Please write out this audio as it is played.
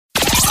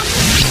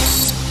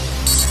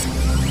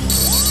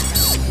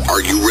Are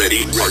you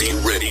ready? Are you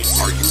ready?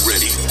 Are you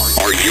ready?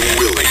 Are you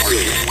willing? Are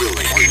you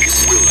willing? Are you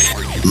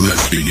willing?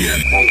 Let's begin.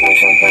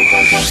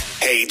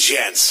 Hey,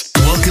 gents.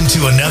 Welcome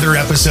to another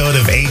episode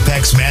of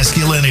Apex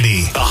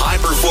Masculinity, A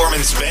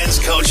high-performance men's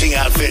coaching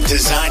outfit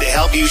designed to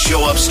help you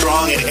show up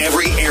strong in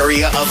every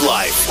area of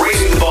life.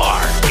 Raising the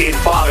bar in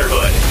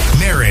fatherhood,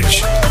 marriage,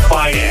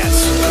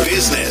 finance,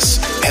 business,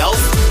 health,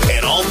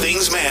 and all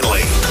things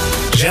manly.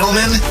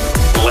 gentlemen.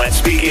 Let's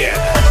begin.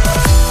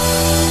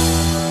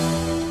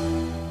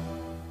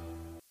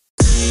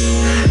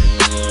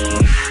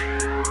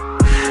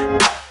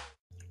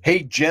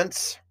 Hey,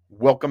 gents.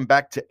 Welcome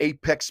back to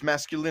Apex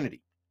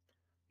Masculinity.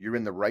 You're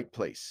in the right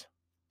place.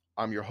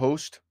 I'm your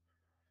host,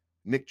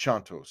 Nick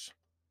Chantos.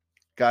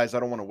 Guys, I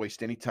don't want to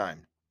waste any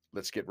time.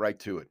 Let's get right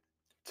to it.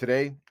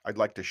 Today, I'd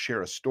like to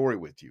share a story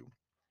with you.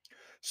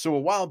 So a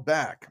while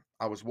back,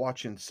 I was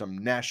watching some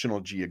National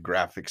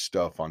Geographic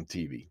stuff on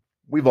TV.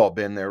 We've all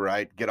been there,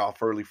 right? Get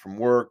off early from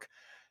work.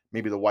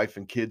 Maybe the wife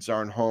and kids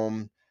aren't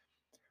home.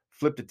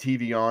 Flip the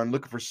TV on,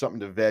 looking for something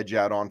to veg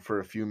out on for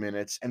a few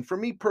minutes. And for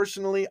me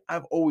personally,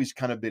 I've always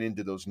kind of been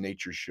into those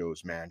nature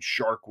shows, man.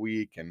 Shark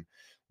Week and,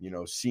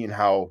 seeing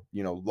how,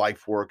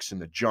 life works in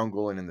the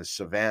jungle and in the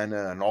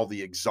savannah and all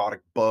the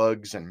exotic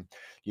bugs and,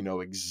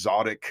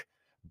 exotic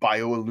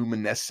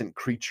bioluminescent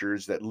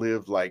creatures that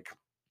live like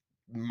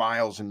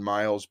miles and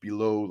miles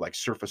below like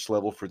surface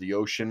level for the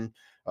ocean.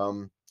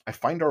 I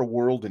find our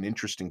world an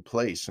interesting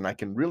place, and I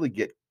can really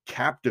get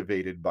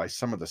captivated by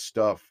some of the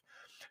stuff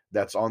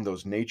that's on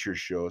those nature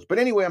shows. But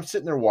anyway, I'm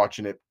sitting there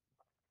watching it,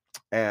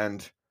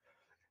 and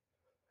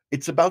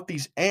it's about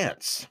these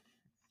ants.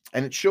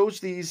 And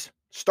it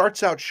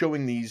starts out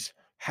showing these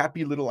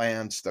happy little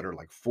ants that are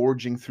like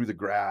foraging through the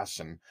grass.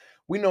 And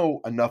we know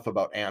enough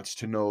about ants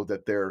to know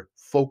that they're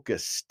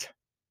focused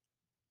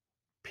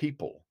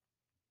people,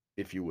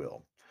 if you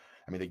will.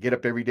 I mean, they get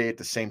up every day at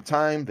the same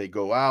time. They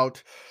go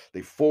out,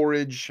 they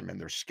forage. I mean,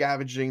 they're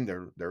scavenging.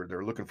 They're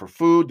looking for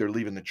food. They're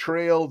leaving the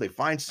trail. They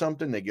find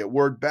something. They get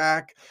word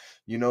back.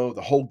 The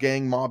whole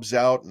gang mobs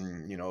out,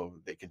 and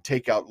they can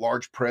take out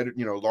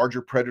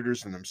larger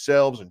predators than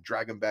themselves and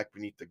drag them back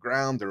beneath the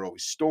ground. They're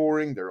always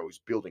storing. They're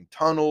always building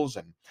tunnels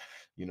and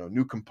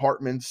new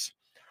compartments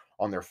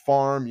on their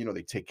farm.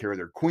 They take care of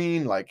their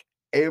queen. Like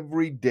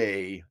every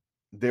day.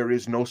 There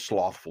is no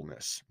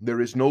slothfulness.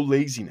 There is no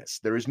laziness.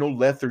 There is no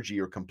lethargy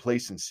or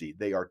complacency.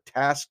 They are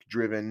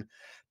task-driven,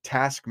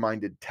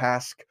 task-minded,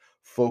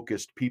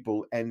 task-focused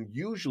people. And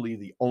usually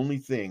the only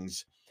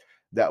things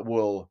that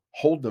will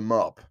hold them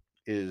up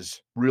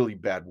is really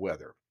bad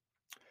weather.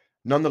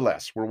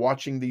 Nonetheless, we're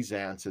watching these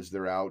ants as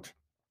they're out,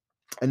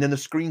 and then the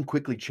screen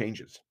quickly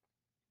changes.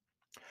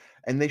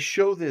 And they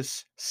show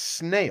this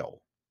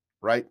snail,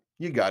 right?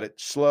 You got it.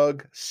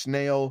 Slug,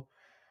 snail,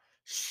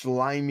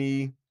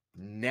 slimy,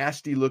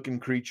 nasty looking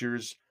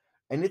creatures,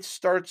 and it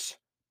starts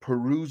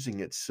perusing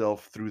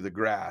itself through the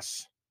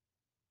grass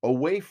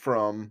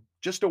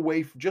just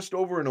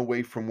over and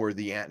away from where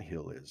the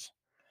anthill is.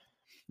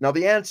 Now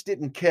the ants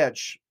didn't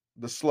catch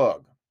the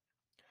slug.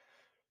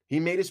 He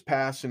made his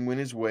pass and went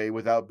his way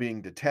without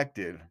being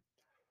detected.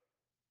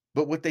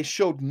 But what they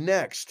showed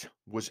next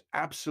was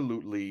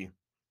absolutely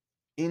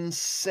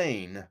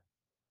insane,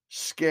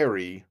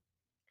 scary,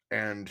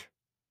 and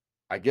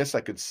I guess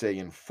I could say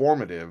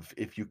informative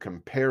if you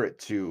compare it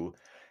to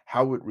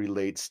how it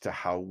relates to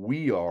how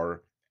we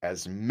are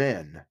as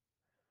men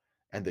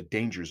and the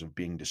dangers of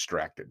being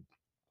distracted.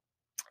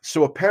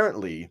 So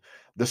apparently,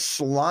 the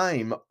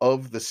slime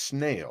of the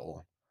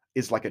snail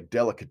is like a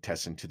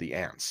delicatessen to the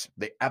ants.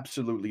 They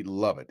absolutely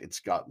love it. It's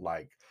got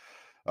like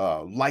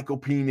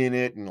lycopene in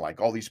it and like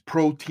all these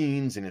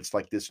proteins, and it's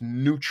like this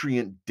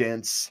nutrient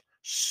dense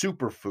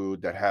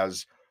superfood that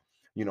has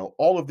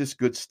all of this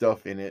good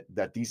stuff in it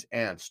that these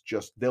ants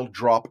they'll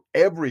drop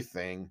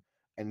everything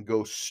and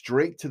go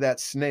straight to that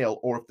snail.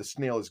 Or if the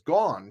snail is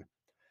gone,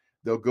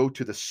 they'll go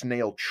to the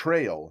snail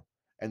trail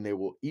and they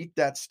will eat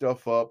that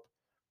stuff up.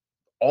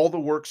 All the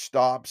work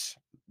stops.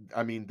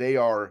 I mean, they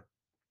are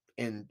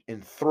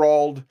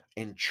enthralled,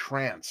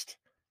 entranced,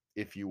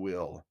 if you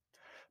will,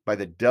 by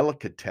the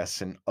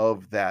delicatessen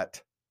of that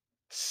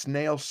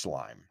snail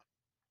slime.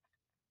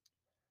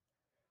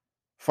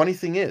 Funny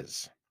thing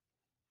is,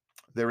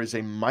 there is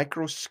a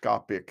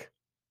microscopic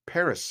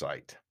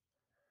parasite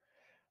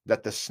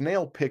that the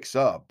snail picks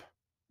up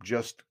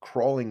just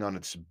crawling on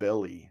its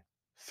belly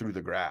through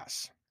the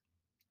grass.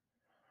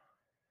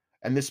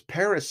 And this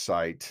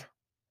parasite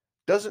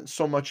doesn't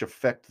so much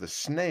affect the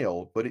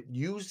snail, but it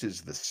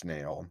uses the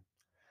snail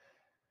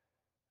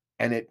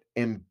and it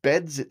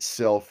embeds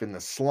itself in the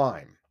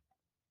slime.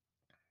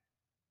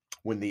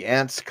 When the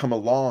ants come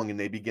along and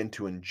they begin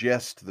to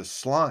ingest the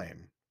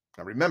slime,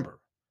 now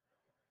remember,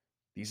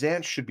 these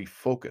ants should be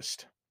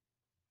focused.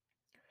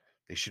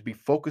 They should be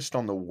focused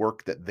on the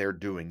work that they're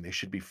doing. They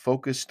should be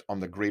focused on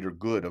the greater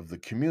good of the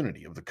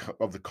community, of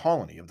the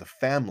colony, of the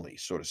family,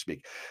 so to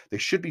speak. They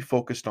should be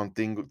focused on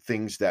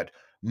things that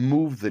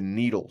move the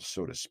needle,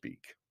 so to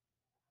speak.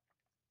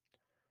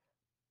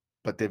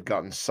 But they've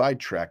gotten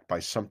sidetracked by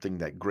something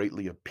that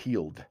greatly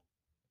appealed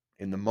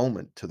in the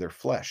moment to their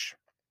flesh.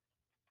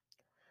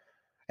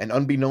 And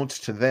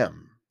unbeknownst to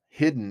them,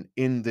 hidden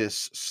in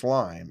this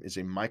slime is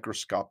a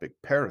microscopic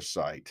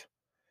parasite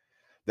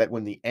that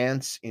when the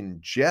ants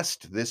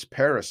ingest this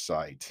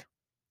parasite,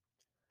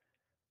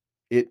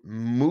 it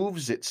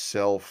moves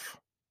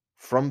itself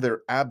from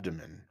their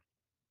abdomen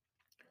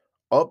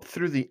up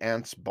through the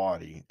ant's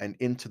body and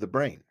into the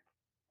brain.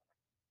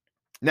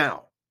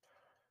 Now,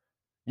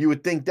 you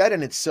would think that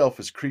in itself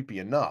is creepy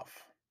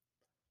enough,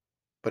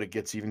 but it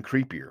gets even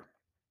creepier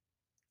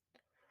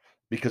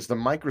because the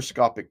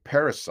microscopic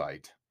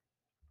parasite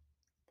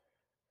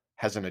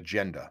has an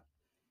agenda.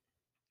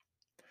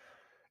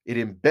 It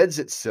embeds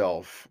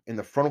itself in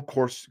the frontal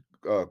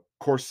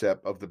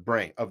corcept of the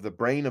brain of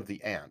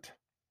the ant,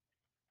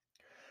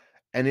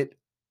 and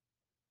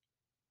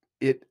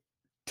it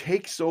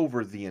takes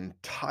over the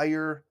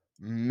entire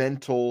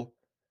mental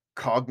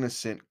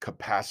cognizant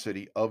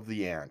capacity of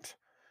the ant,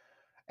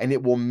 and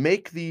it will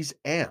make these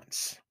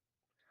ants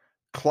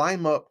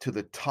climb up to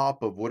the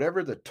top of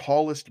whatever the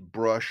tallest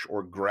brush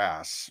or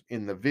grass.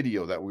 In the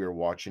video that we were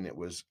watching, it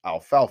was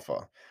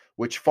alfalfa,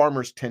 which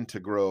farmers tend to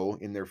grow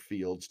in their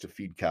fields to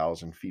feed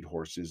cows and feed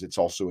horses. It's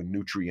also a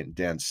nutrient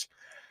dense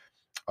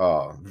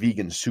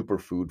vegan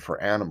superfood for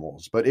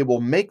animals, but it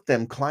will make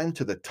them climb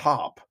to the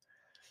top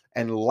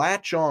and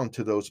latch on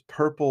to those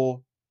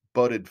purple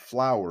budded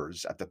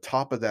flowers at the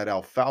top of that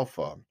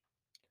alfalfa,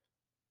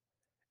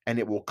 and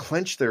it will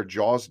clench their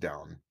jaws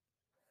down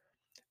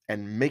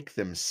and make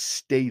them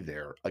stay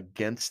there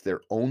against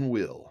their own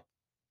will,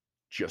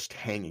 just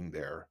hanging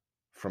there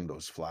from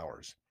those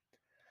flowers.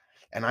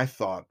 And I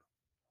thought,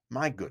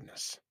 my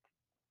goodness,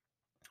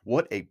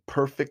 what a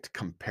perfect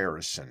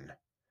comparison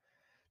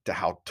to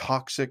how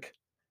toxic,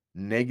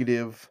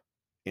 negative,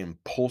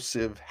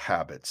 impulsive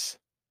habits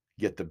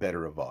get the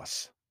better of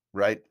us,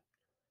 right?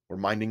 We're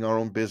minding our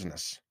own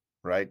business,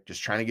 right?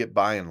 Just trying to get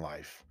by in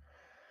life.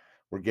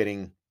 We're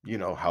getting, you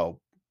know how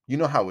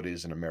it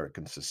is in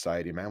American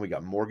society, man. We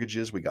got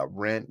mortgages, we got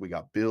rent, we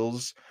got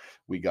bills,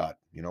 we got,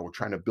 we're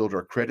trying to build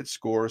our credit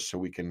score so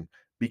we can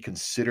be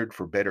considered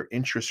for better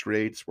interest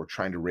rates. We're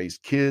trying to raise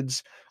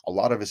kids. A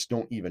lot of us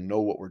don't even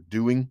know what we're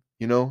doing,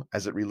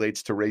 as it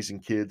relates to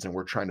raising kids, and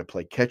we're trying to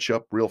play catch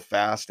up real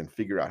fast and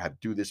figure out how to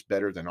do this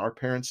better than our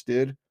parents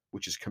did,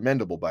 which is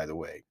commendable, by the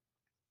way,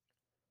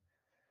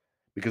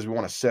 because we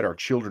want to set our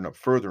children up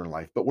further in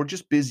life, but we're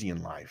just busy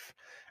in life.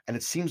 And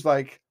it seems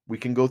like we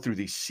can go through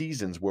these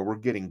seasons where we're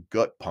getting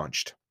gut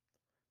punched,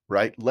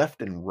 right?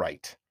 Left and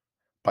right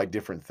by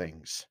different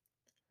things.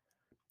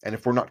 And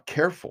if we're not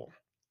careful,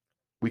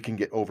 we can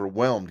get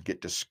overwhelmed, get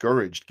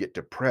discouraged, get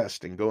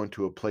depressed, and go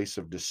into a place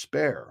of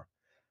despair.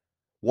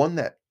 One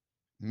that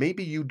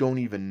maybe you don't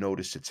even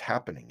notice it's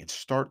happening. It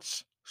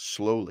starts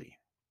slowly.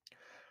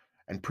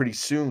 And pretty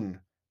soon,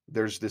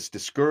 there's this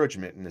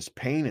discouragement and this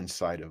pain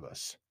inside of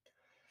us.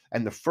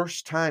 And the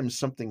first time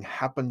something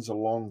happens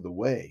along the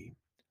way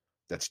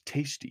that's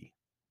tasty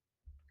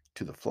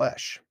to the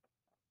flesh,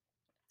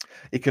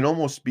 it can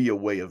almost be a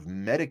way of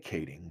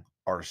medicating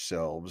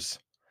ourselves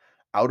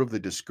out of the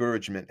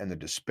discouragement and the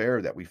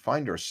despair that we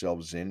find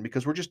ourselves in,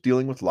 because we're just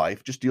dealing with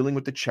life, just dealing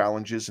with the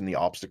challenges and the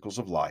obstacles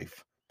of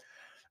life.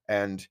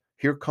 And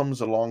here comes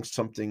along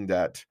something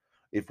that,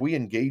 if we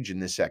engage in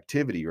this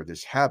activity or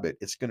this habit,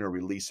 it's going to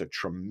release a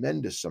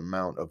tremendous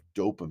amount of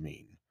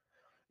dopamine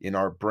in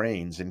our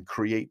brains and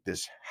create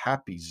this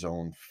happy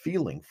zone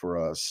feeling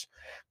for us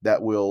that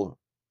will,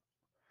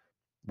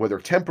 whether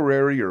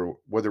temporary or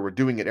whether we're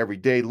doing it every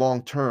day,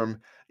 long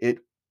term, it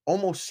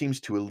almost seems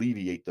to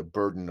alleviate the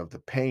burden of the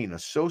pain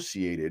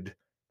associated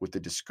with the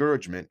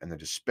discouragement and the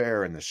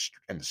despair and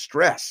the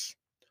stress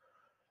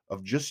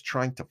of just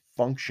trying to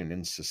function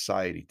in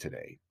society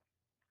today.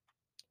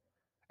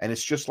 And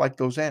it's just like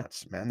those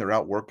ants, man. They're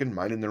out working,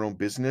 minding their own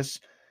business.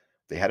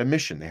 They had a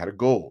mission, they had a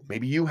goal.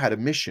 Maybe you had a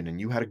mission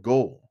and you had a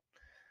goal.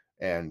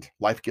 And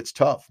life gets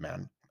tough,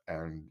 man.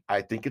 And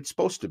I think it's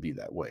supposed to be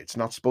that way. It's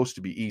not supposed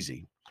to be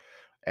easy.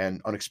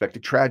 And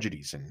unexpected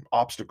tragedies and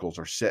obstacles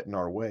are set in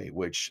our way,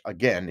 which,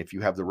 again, if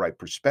you have the right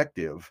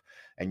perspective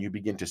and you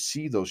begin to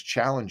see those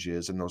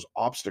challenges and those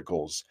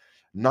obstacles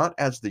not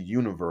as the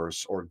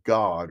universe or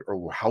God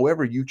or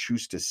however you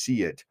choose to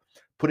see it,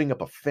 putting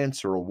up a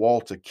fence or a wall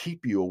to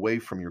keep you away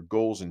from your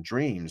goals and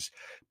dreams,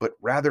 but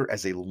rather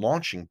as a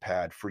launching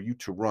pad for you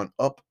to run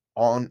up,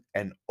 on,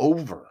 and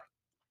over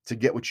to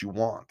get what you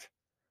want.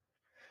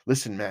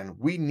 Listen, man,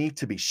 we need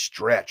to be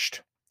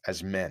stretched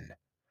as men.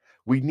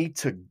 We need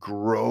to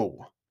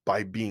grow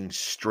by being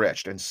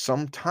stretched. And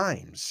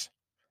sometimes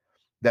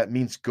that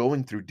means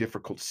going through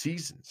difficult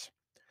seasons.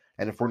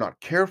 And if we're not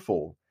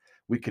careful,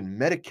 we can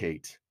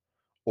medicate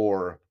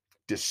or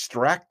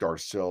distract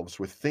ourselves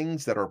with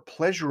things that are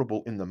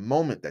pleasurable in the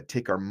moment that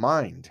take our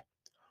mind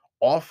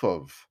off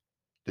of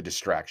the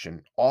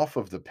distraction, off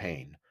of the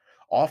pain,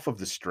 off of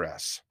the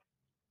stress,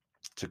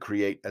 to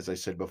create, as I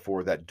said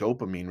before, that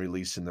dopamine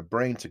release in the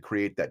brain, to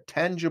create that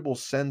tangible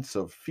sense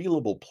of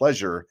feelable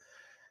pleasure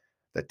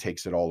that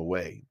takes it all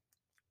away.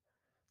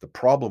 The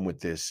problem with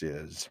this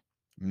is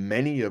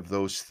many of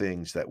those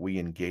things that we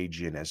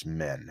engage in as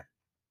men,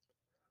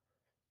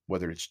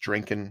 whether it's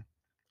drinking,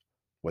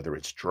 whether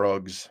it's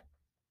drugs,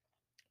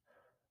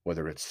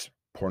 whether it's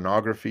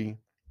pornography,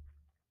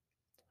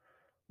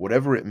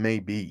 whatever it may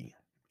be,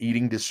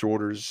 eating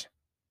disorders,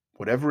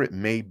 whatever it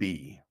may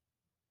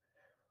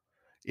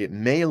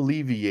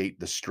alleviate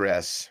the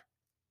stress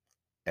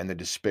and the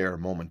despair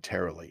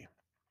momentarily.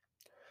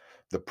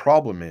 The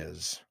problem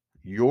is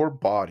your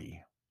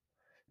body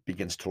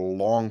begins to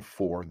long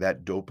for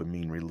that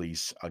dopamine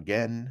release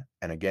again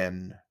and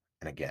again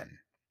and again.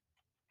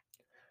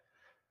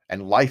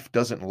 And life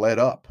doesn't let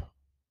up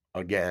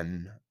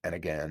again and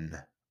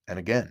again and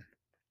again.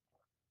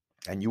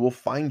 And you will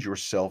find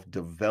yourself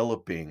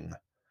developing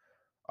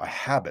a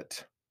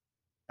habit.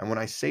 And when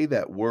I say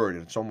that word,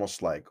 it's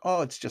almost like,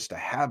 oh, it's just a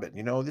habit.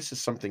 This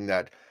is something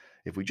that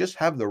if we just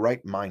have the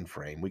right mind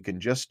frame, we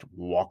can just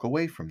walk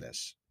away from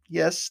this.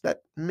 Yes,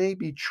 that may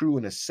be true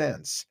in a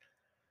sense,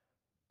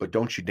 but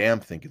don't you damn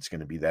think it's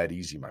going to be that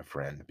easy, my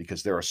friend,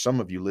 because there are some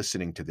of you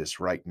listening to this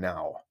right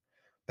now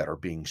that are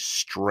being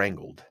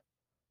strangled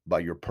by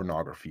your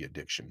pornography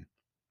addiction.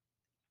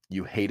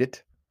 You hate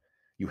it.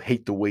 You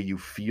hate the way you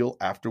feel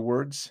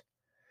afterwards.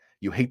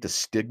 You hate the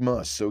stigma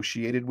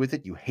associated with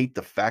it. You hate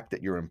the fact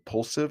that you're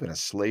impulsive and a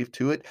slave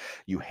to it.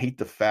 You hate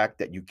the fact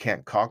that you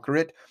can't conquer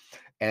it.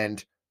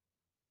 And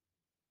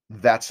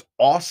that's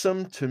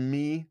awesome to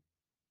me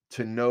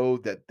to know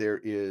that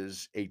there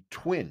is a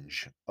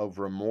twinge of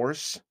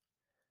remorse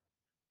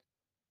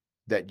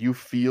that you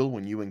feel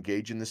when you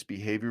engage in this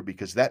behavior,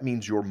 because that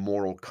means your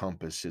moral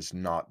compass has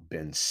not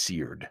been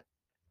seared.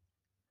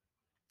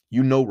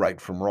 You know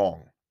right from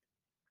wrong.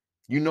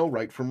 You know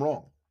right from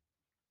wrong.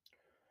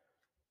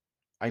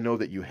 I know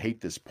that you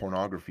hate this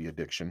pornography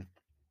addiction,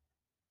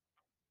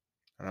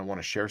 and I want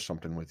to share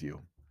something with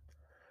you.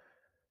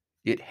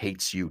 It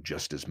hates you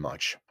just as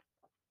much.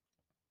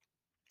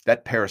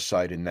 That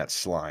parasite in that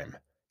slime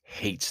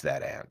hates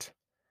that ant.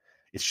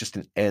 It's just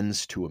an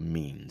ends to a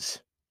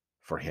means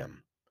for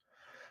him.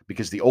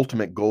 Because the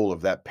ultimate goal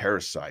of that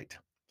parasite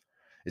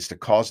is to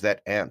cause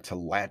that ant to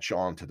latch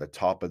on to the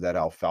top of that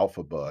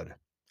alfalfa bud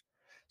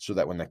so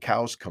that when the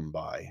cows come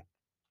by,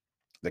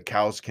 the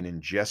cows can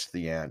ingest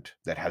the ant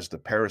that has the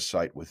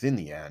parasite within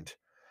the ant.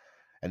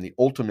 And the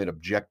ultimate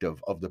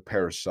objective of the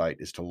parasite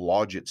is to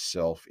lodge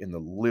itself in the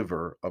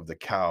liver of the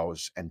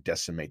cows and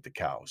decimate the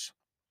cows.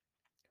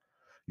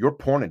 Your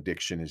porn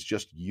addiction is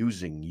just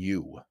using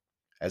you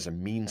as a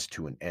means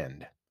to an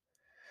end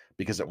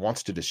because it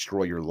wants to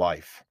destroy your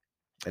life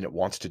and it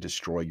wants to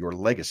destroy your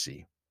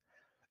legacy.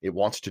 It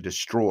wants to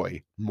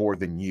destroy more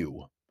than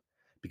you,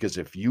 because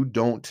if you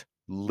don't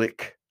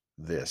lick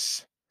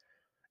this,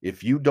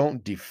 if you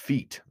don't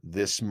defeat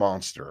this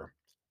monster,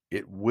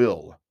 it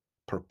will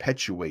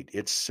perpetuate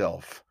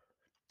itself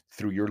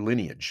through your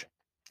lineage.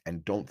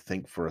 And don't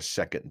think for a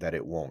second that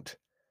it won't,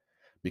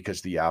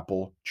 because the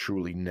apple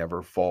truly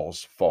never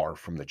falls far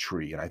from the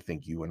tree. And I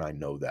think you and I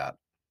know that.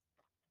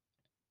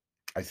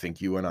 I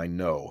think you and I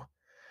know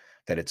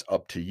that it's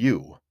up to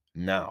you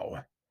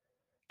now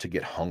to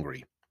get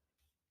hungry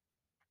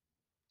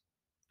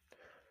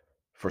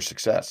for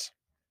success,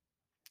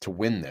 to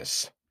win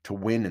this, to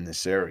win in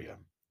this area.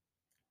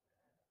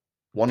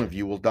 One of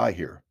you will die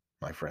here,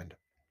 my friend.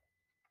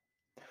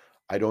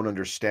 I don't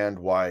understand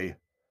why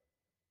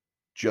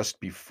just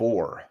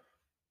before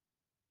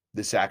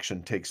this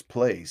action takes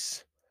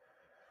place,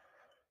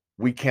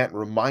 we can't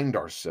remind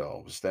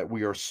ourselves that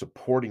we are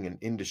supporting an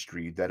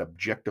industry that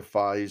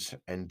objectifies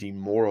and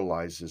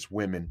demoralizes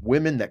women.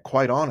 Women that,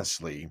 quite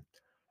honestly,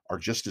 are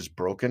just as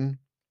broken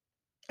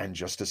and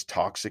just as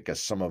toxic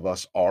as some of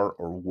us are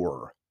or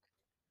were.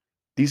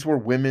 These were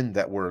women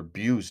that were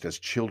abused as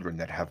children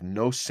that have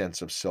no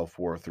sense of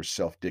self-worth or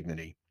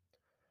self-dignity.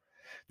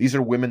 These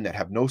are women that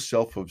have no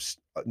sense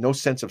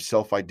of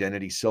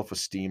self-identity,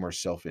 self-esteem, or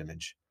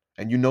self-image.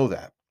 And you know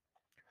that.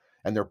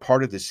 And they're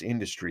part of this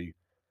industry,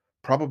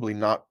 probably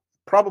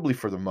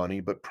for the money,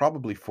 but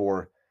probably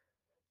for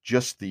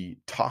just the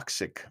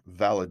toxic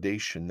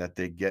validation that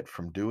they get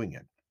from doing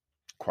it.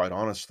 Quite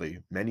honestly,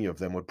 many of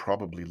them would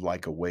probably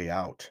like a way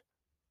out,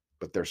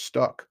 but they're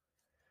stuck,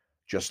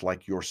 just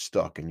like you're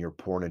stuck in your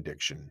porn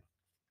addiction.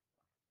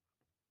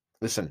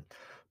 Listen,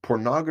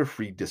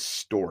 pornography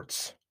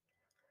distorts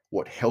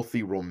what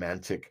healthy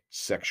romantic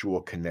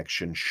sexual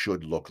connection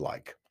should look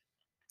like.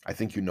 I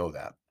think you know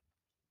that.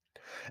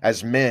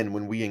 As men,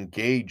 when we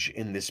engage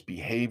in this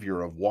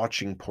behavior of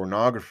watching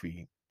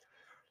pornography,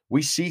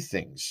 we see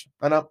things.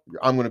 And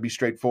I'm going to be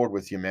straightforward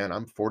with you, man.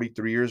 I'm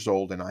 43 years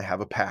old and I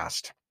have a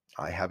past.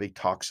 I have a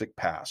toxic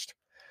past.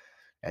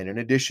 And in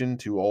addition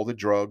to all the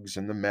drugs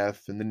and the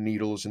meth and the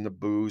needles and the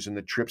booze and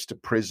the trips to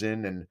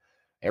prison and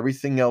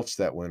everything else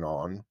that went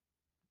on,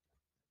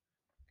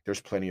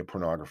 there's plenty of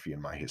pornography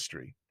in my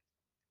history.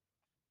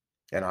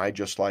 And I,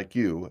 just like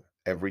you,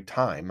 every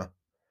time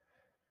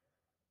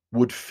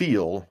would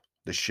feel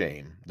the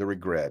shame, the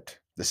regret,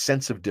 the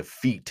sense of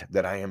defeat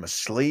that I am a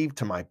slave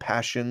to my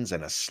passions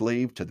and a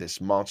slave to this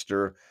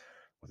monster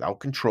without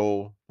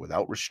control,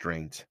 without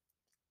restraint,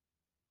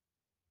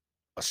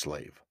 a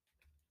slave.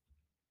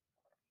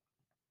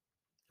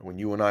 When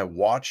you and I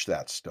watch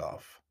that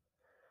stuff,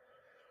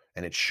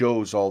 and it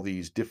shows all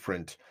these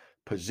different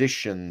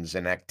positions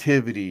and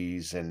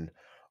activities and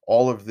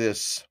all of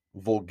this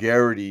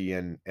vulgarity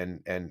and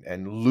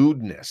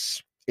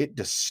lewdness. It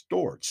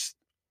distorts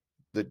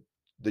the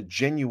the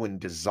genuine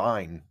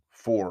design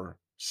for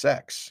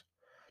sex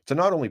to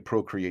not only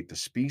procreate the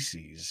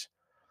species,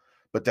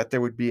 but that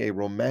there would be a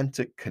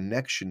romantic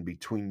connection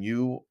between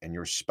you and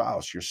your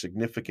spouse, your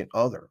significant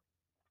other.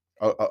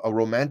 A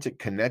romantic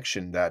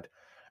connection that,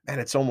 man,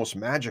 it's almost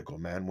magical,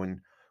 man,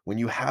 when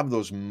you have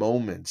those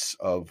moments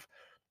of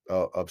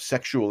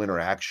sexual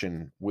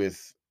interaction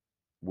with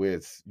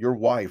your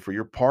wife or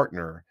your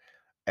partner,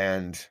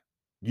 and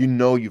you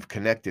know you've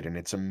connected and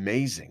it's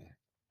amazing.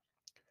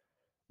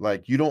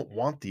 Like, you don't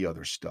want the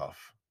other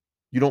stuff.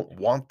 You don't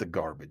want the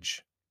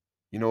garbage.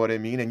 You know what I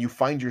mean? And you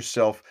find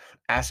yourself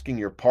asking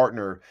your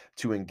partner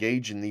to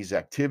engage in these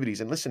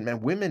activities. And listen, man,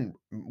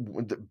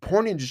 the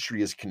porn industry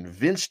has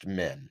convinced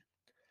men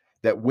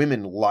that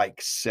women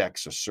like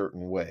sex a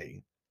certain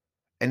way.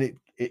 And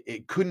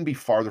it couldn't be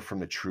farther from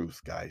the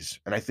truth, guys.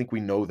 And I think we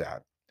know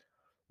that.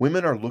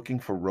 Women are looking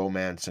for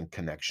romance and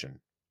connection.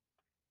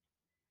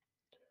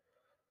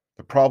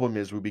 The problem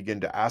is we begin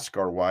to ask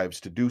our wives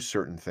to do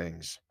certain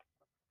things.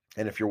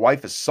 And if your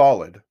wife is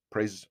solid,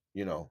 praise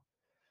the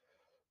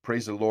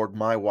Lord,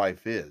 my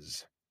wife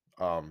is.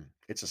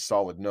 It's a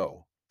solid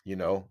no,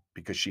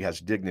 because she has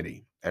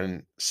dignity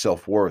and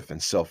self-worth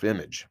and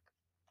self-image.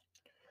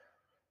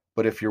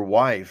 But if your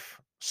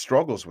wife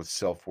struggles with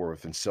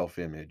self-worth and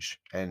self-image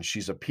and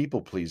she's a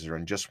people pleaser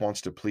and just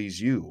wants to please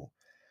you,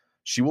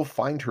 she will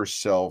find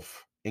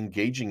herself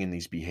engaging in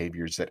these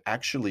behaviors that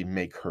actually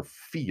make her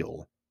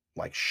feel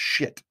like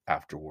shit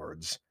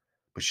afterwards,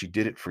 but she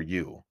did it for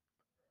you.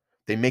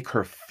 They make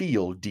her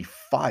feel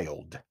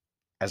defiled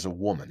as a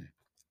woman,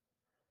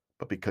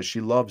 but because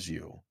she loves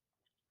you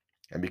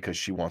and because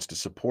she wants to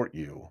support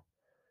you,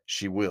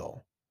 she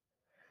will.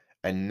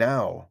 And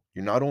now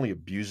you're not only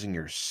abusing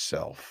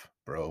yourself,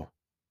 bro,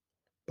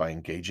 by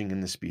engaging in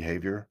this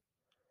behavior,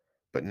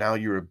 but now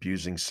you're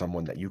abusing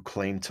someone that you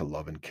claim to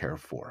love and care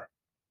for.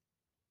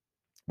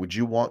 Would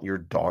you want your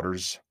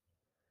daughters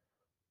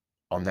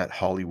on that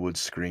Hollywood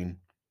screen?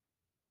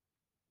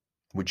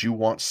 Would you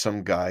want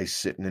some guy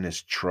sitting in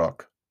his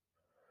truck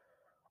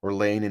or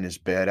laying in his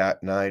bed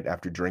at night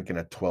after drinking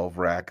a 12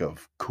 rack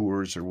of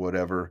Coors or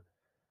whatever,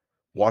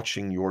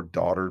 watching your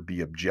daughter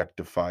be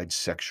objectified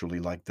sexually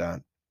like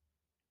that?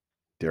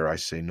 Dare I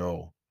say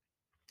no?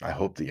 I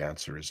hope the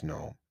answer is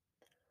no.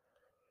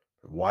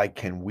 Why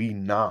can we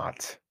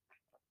not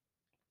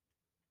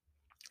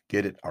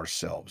get it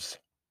ourselves?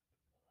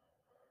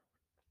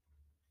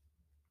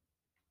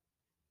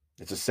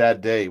 It's a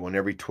sad day when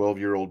every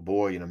 12-year-old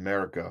boy in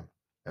America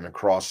and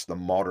across the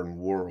modern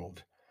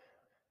world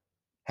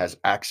has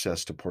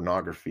access to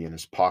pornography in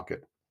his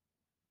pocket.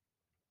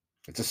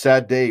 It's a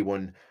sad day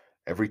when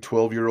every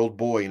 12-year-old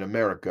boy in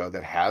America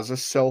that has a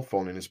cell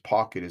phone in his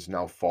pocket is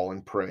now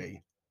fallen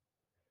prey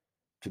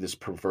to this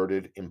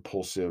perverted,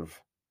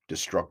 impulsive,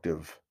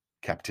 destructive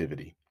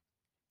captivity.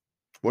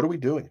 What are we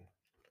doing?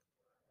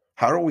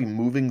 How are we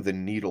moving the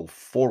needle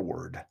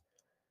forward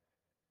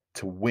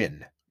to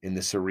win in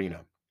this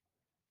arena?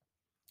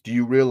 Do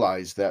you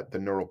realize that the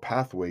neural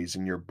pathways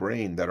in your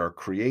brain that are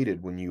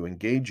created when you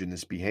engage in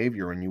this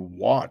behavior and you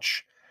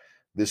watch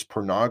this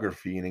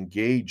pornography and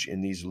engage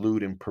in these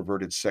lewd and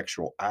perverted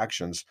sexual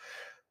actions,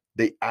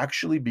 they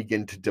actually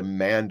begin to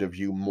demand of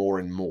you more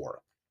and more?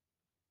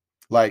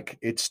 Like,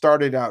 it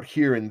started out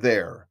here and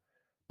there,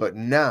 but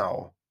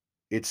now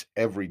it's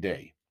every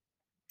day.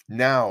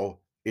 Now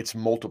it's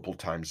multiple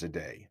times a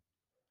day.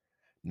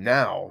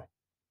 Now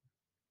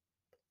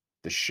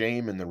the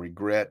shame and the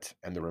regret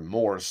and the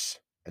remorse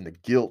and the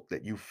guilt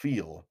that you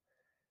feel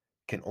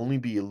can only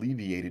be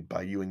alleviated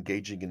by you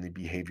engaging in the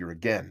behavior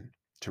again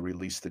to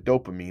release the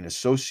dopamine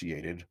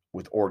associated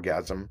with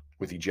orgasm,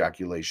 with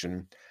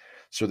ejaculation,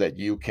 so that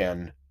you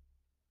can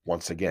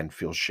once again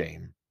feel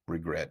shame,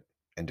 regret,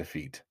 and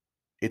defeat.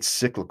 It's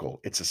cyclical.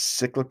 It's a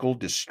cyclical,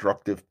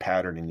 destructive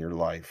pattern in your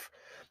life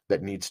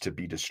that needs to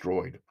be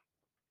destroyed.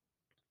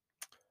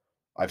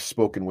 I've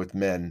spoken with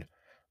men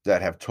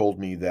that have told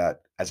me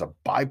that as a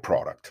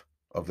byproduct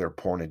of their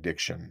porn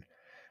addiction,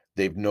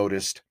 they've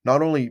noticed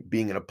not only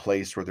being in a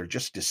place where they're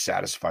just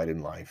dissatisfied in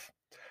life,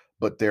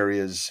 but there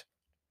is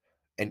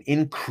an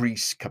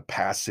increased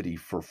capacity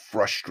for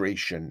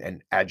frustration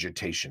and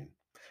agitation.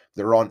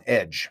 They're on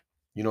edge.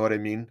 You know what I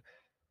mean?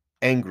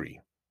 Angry.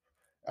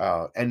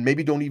 And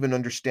maybe don't even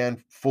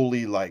understand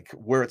fully like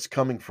where it's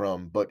coming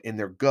from, but in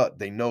their gut,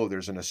 they know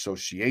there's an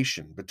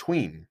association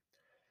between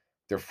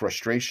their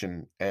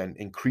frustration and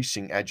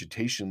increasing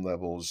agitation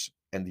levels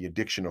and the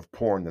addiction of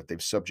porn that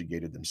they've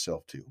subjugated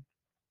themselves to.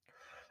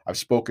 I've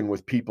spoken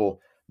with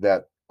people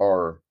that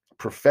are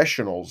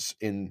professionals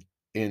in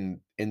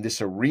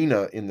this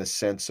arena in the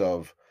sense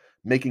of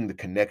making the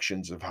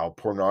connections of how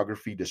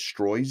pornography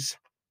destroys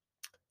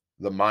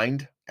the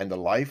mind and the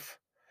life,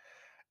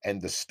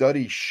 and the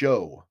studies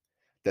show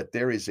that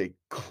there is a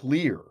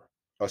clear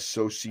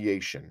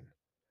association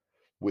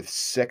with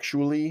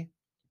sexually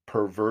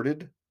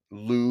perverted,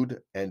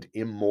 lewd, and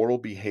immoral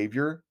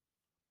behavior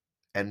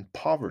and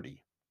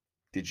poverty.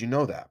 Did you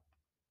know that?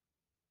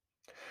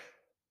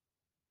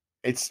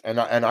 I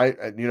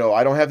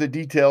don't have the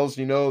details,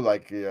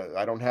 like,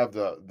 I don't have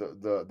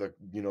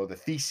the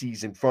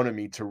theses in front of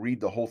me to read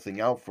the whole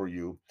thing out for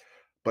you,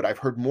 but I've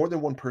heard more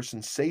than one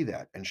person say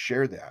that and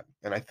share that,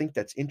 and I think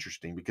that's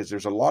interesting because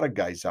there's a lot of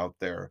guys out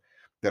there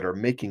that are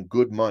making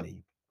good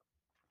money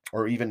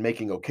or even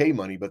making okay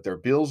money, but their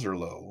bills are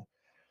low,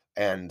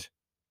 and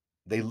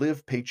they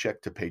live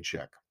paycheck to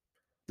paycheck.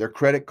 Their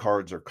credit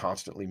cards are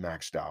constantly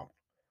maxed out.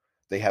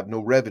 They have no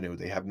revenue,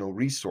 they have no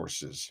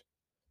resources.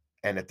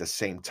 And at the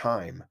same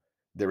time,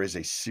 there is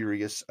a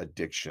serious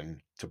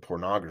addiction to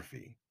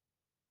pornography.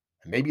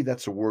 And maybe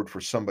that's a word for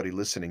somebody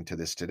listening to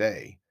this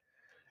today.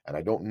 And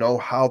I don't know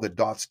how the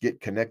dots get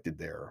connected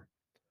there.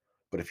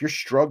 But if you're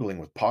struggling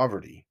with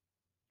poverty,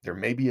 there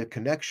may be a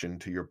connection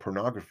to your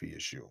pornography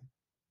issue.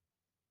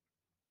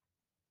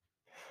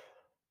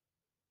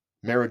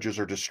 Marriages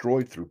are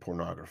destroyed through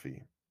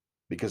pornography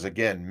because,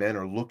 again, men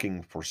are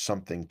looking for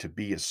something to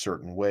be a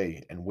certain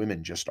way, and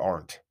women just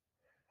aren't.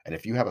 And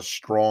if you have a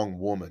strong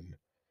woman,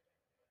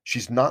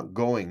 she's not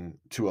going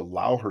to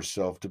allow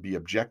herself to be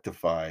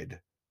objectified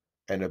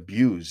and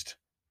abused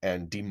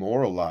and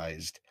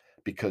demoralized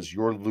because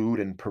your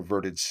lewd and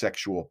perverted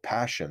sexual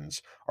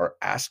passions are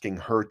asking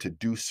her to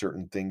do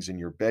certain things in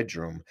your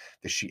bedroom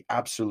that she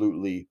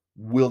absolutely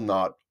will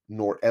not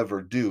nor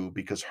ever do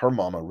because her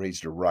mama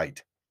raised her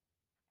right.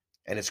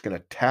 And it's going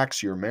to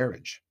tax your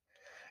marriage.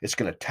 It's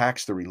going to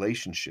tax the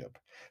relationship.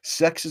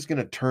 Sex is going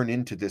to turn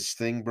into this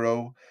thing,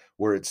 bro,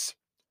 where it's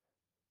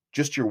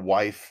just your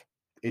wife.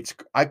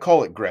 I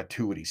call it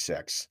gratuity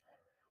sex,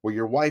 where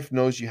your wife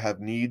knows you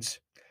have needs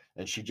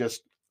and she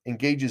just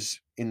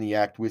engages in the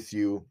act with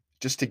you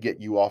just to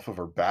get you off of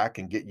her back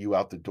and get you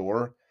out the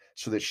door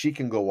so that she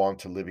can go on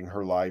to living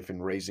her life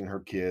and raising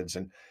her kids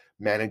and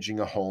managing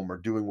a home or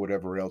doing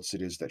whatever else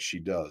it is that she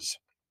does.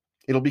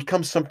 It'll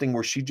become something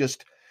where she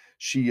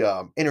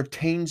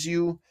entertains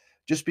you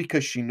just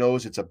because she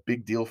knows it's a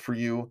big deal for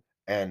you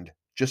and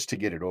just to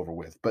get it over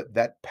with. But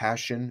that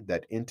passion,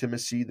 that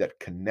intimacy, that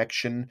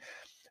connection,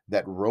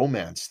 that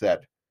romance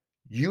that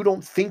you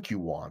don't think you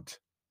want,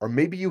 or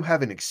maybe you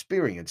haven't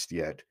experienced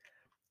yet,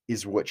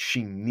 is what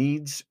she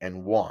needs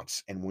and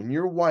wants. And when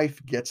your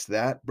wife gets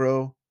that,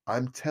 bro,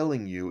 I'm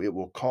telling you, it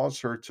will cause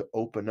her to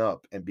open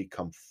up and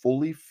become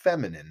fully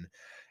feminine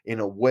in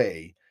a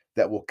way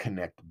that will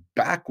connect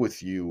back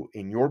with you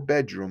in your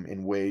bedroom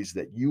in ways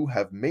that you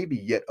have maybe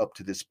yet up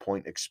to this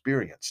point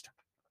experienced.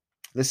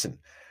 Listen,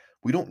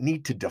 we don't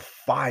need to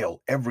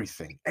defile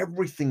everything.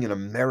 Everything in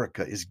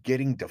America is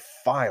getting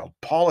defiled.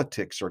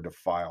 Politics are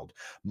defiled.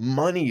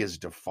 Money is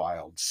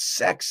defiled.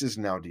 Sex is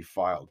now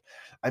defiled.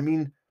 I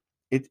mean,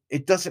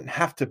 it doesn't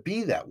have to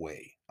be that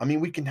way. I mean,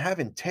 we can have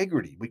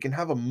integrity. We can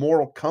have a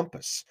moral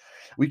compass.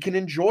 We can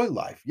enjoy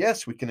life.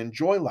 Yes, we can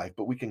enjoy life,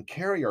 but we can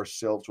carry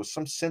ourselves with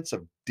some sense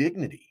of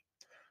dignity.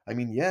 I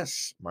mean,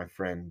 yes, my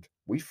friend,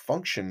 we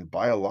function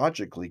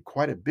biologically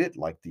quite a bit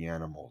like the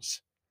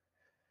animals,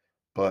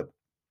 but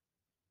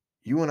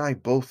you and I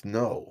both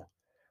know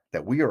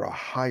that we are a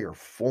higher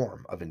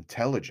form of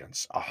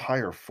intelligence, a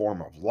higher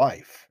form of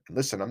life. And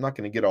listen, I'm not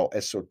going to get all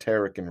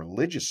esoteric and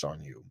religious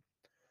on you,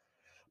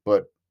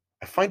 but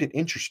I find it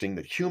interesting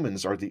that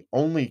humans are the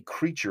only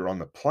creature on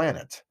the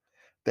planet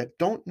that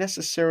don't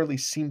necessarily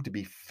seem to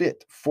be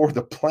fit for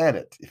the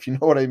planet. If you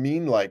know what I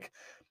mean? Like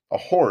a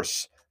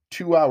horse,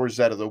 2 hours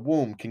out of the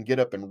womb, can get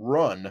up and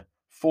run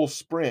full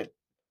sprint,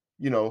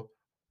 you know,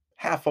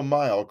 half a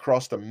mile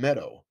across the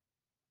meadow,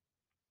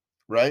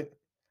 right?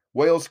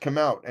 Whales come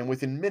out and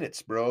within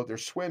minutes, bro, they're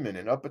swimming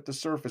and up at the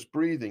surface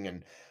breathing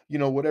and,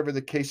 whatever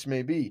the case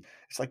may be.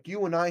 It's like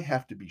you and I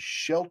have to be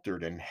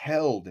sheltered and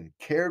held and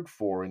cared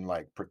for and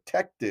like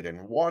protected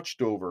and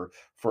watched over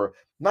for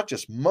not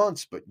just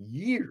months, but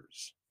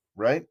years,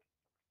 right?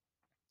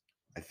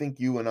 I think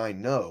you and I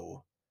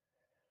know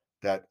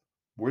that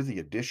we're the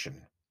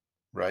addition,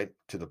 right,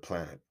 to the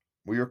planet.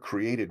 We are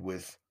created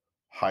with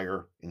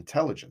higher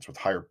intelligence, with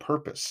higher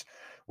purpose,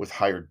 with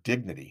higher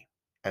dignity.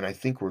 And I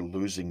think we're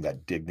losing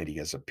that dignity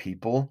as a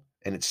people.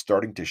 And it's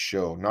starting to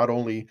show not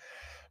only,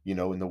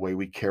 in the way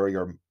we carry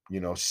our,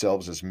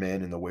 selves as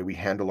men, in the way we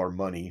handle our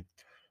money,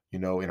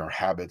 in our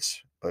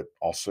habits, but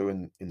also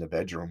in the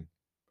bedroom.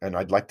 And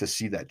I'd like to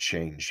see that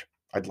change.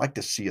 I'd like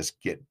to see us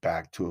get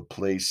back to a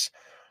place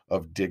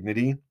of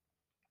dignity,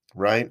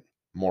 right?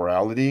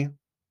 Morality,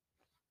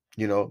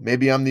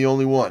 maybe I'm the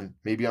only one.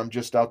 Maybe I'm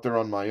just out there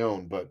on my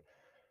own, but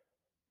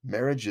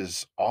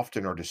marriages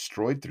often are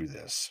destroyed through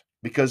this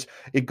because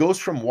it goes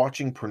from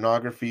watching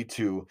pornography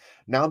to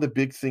now the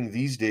big thing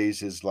these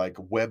days is like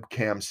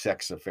webcam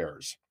sex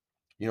affairs.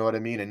 You know what I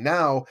mean? And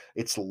now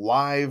it's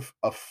live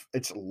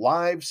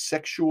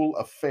sexual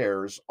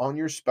affairs on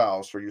your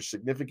spouse or your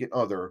significant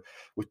other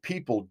with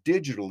people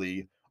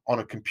digitally on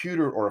a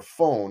computer or a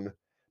phone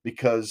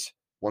because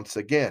once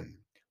again,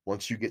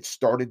 once you get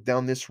started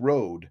down this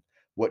road,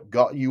 what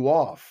got you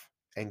off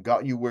and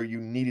got you where you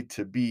needed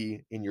to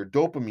be in your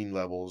dopamine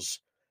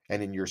levels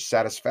and in your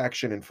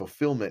satisfaction and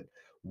fulfillment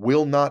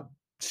will not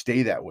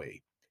stay that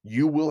way.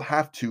 You will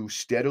have to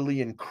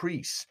steadily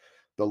increase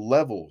the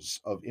levels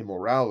of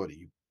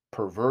immorality,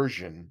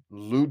 perversion,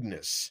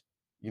 lewdness.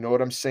 You know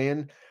what I'm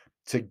saying?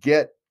 To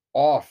get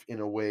off in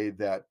a way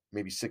that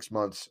maybe 6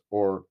 months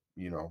or,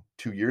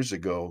 2 years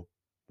ago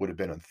would have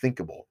been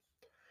unthinkable.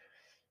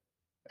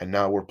 And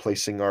now we're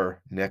placing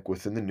our neck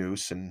within the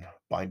noose and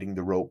binding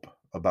the rope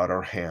about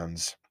our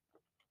hands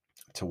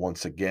to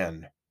once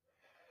again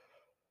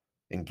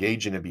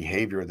engage in a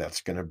behavior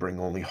that's going to bring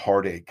only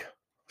heartache,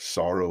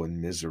 sorrow, and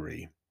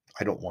misery.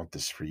 I don't want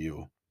this for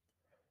you.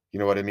 You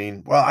know what I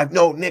mean? Well,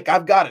 no, Nick,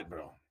 I've got it,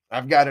 bro.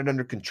 I've got it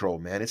under control,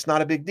 man. It's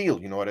not a big deal.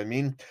 You know what I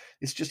mean?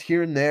 It's just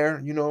here and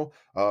there,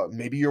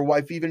 maybe your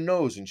wife even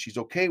knows and she's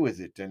okay with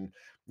it. And,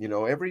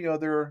 every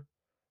other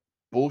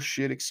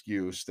bullshit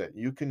excuse that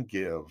you can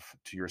give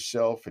to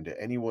yourself and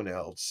to anyone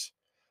else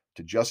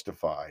to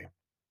justify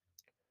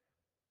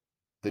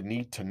the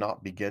need to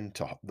not begin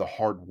to the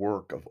hard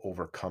work of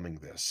overcoming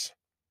this.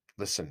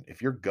 Listen,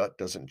 if your gut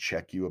doesn't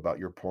check you about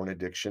your porn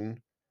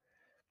addiction,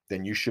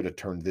 then you should have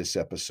turned this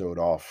episode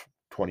off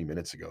 20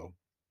 minutes ago.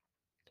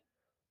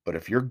 But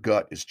if your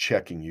gut is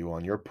checking you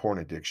on your porn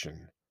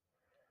addiction,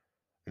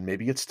 and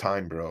maybe it's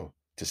time, bro,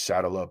 to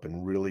saddle up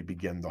and really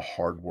begin the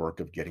hard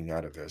work of getting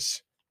out of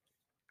this.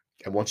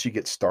 And once you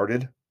get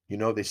started,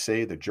 they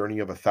say the journey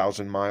of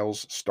 1,000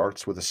 miles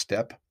starts with a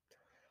step.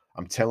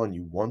 I'm telling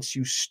you, once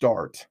you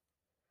start,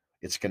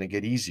 it's going to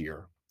get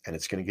easier and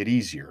it's going to get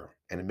easier.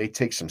 And it may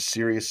take some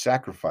serious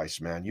sacrifice,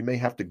 man. You may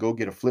have to go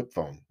get a flip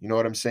phone. You know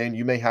what I'm saying?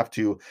 You may have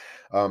to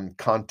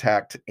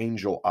contact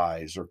Angel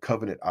Eyes or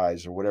Covenant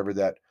Eyes or whatever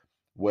that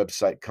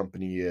website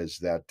company is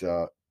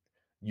that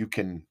you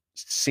can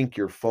sync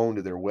your phone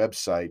to their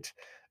website.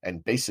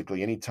 And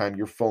basically, anytime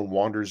your phone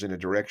wanders in a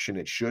direction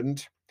it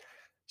shouldn't,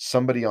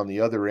 somebody on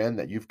the other end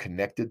that you've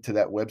connected to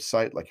that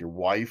website, like your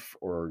wife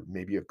or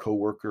maybe a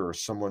coworker or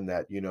someone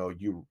that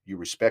you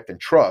respect and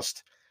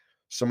trust,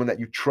 someone that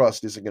you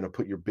trust isn't going to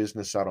put your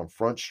business out on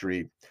Front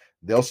Street.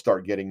 They'll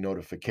start getting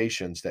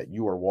notifications that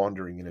you are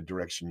wandering in a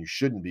direction you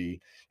shouldn't be.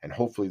 And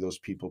hopefully those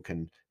people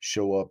can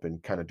show up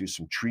and kind of do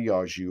some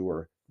triage you,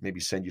 or maybe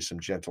send you some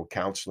gentle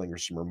counseling or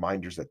some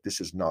reminders that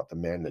this is not the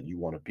man that you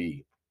want to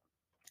be.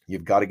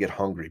 You've got to get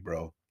hungry,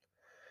 bro.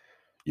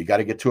 You got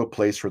to get to a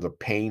place where the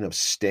pain of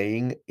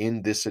staying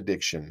in this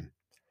addiction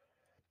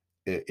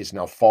is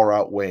now far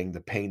outweighing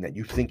the pain that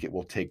you think it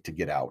will take to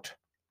get out.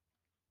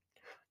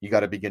 You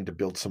got to begin to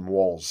build some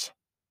walls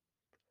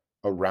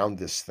around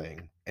this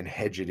thing and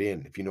hedge it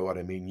in, if you know what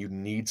I mean. You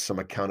need some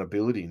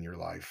accountability in your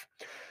life.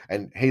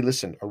 And hey,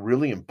 listen, a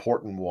really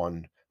important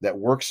one that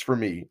works for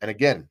me. And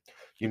again,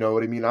 you know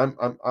what I mean?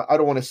 I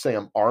don't want to say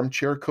I'm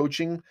armchair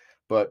coaching,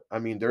 but I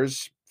mean,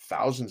 there's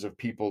thousands of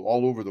people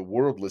all over the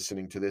world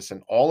listening to this,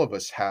 and all of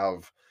us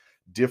have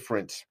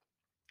different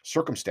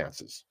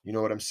circumstances. You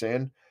know what I'm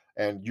saying?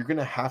 And you're going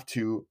to have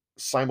to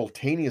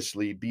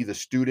simultaneously be the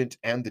student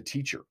and the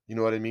teacher. You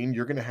know what I mean?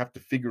 You're going to have to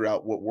figure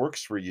out what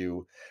works for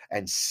you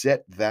and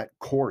set that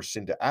course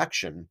into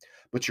action.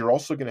 But you're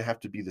also going to have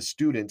to be the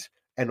student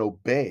and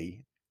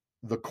obey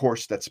the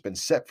course that's been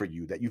set for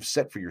you, that you've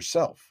set for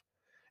yourself,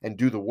 and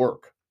do the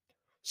work.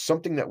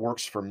 Something that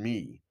works for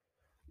me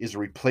is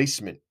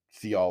replacement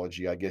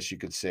theology, I guess you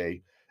could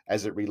say,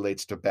 as it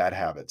relates to bad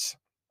habits.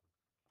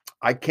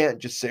 I can't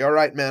just say, all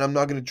right, man, I'm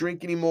not going to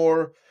drink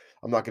anymore.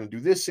 I'm not going to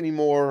do this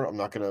anymore. I'm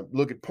not going to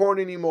look at porn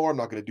anymore. I'm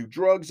not going to do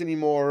drugs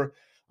anymore.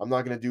 I'm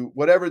not going to do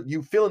whatever.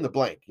 You fill in the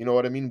blank. You know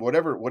what I mean?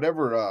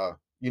 Whatever,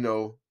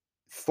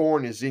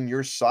 thorn is in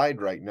your side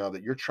right now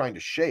that you're trying to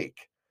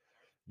shake.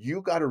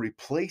 You got to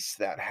replace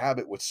that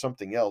habit with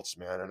something else,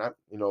 man.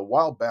 And a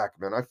while back,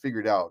 man, I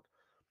figured out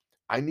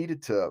I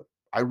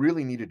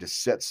really needed to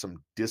set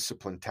some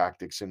discipline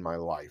tactics in my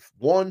life.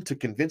 One, to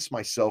convince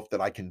myself that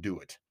I can do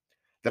it,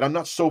 that I'm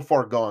not so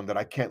far gone that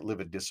I can't live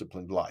a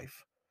disciplined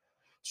life.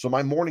 So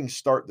my mornings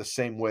start the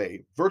same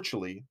way,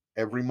 virtually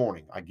every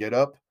morning. I get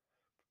up,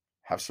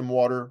 have some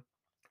water,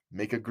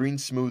 make a green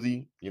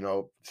smoothie.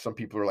 Some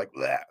people are like,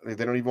 bleh,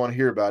 they don't even want to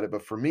hear about it.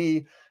 But for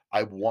me,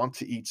 I want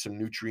to eat some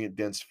nutrient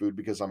dense food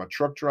because I'm a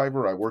truck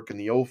driver. I work in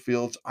the oil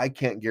fields. I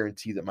can't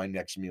guarantee that my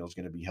next meal is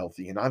going to be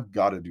healthy, and I've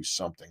got to do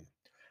something,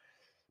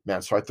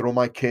 man. So I throw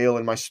my kale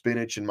and my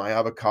spinach and my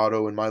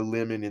avocado and my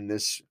lemon in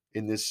this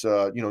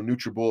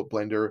NutriBullet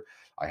blender.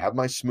 I have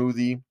my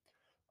smoothie.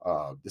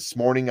 This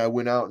morning I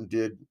went out and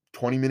did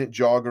 20-minute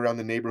jog around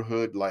the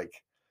neighborhood,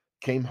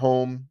 came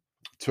home,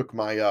 took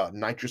my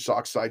nitrous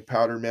oxide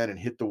powder, man, and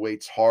hit the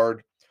weights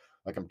hard.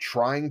 Like, I'm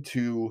trying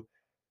to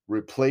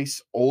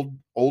replace old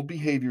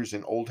behaviors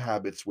and old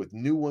habits with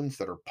new ones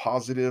that are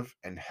positive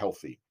and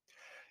healthy.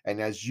 And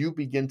as you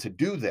begin to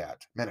do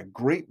that, man, a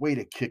great way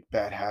to kick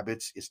bad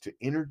habits is to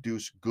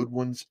introduce good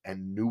ones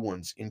and new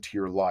ones into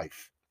your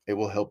life. It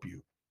will help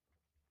you.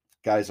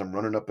 Guys, I'm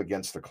running up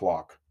against the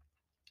clock.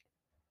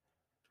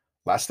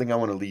 Last thing I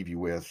want to leave you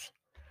with,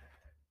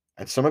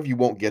 and some of you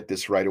won't get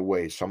this right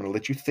away, so I'm going to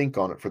let you think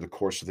on it for the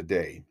course of the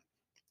day.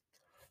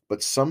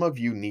 But some of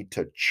you need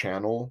to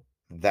channel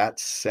that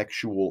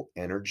sexual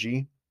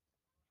energy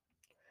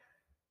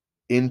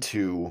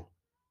into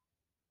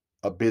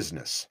a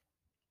business.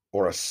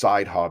 or a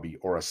side hobby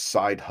or a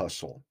side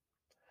hustle.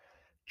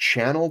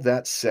 Channel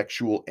that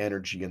sexual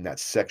energy and that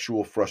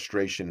sexual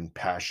frustration and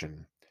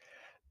passion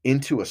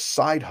into a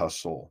side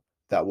hustle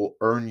that will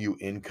earn you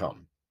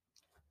income.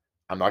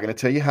 I'm not going to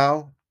tell you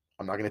how.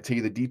 I'm not going to tell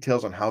you the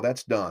details on how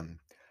that's done.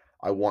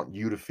 I want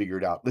you to figure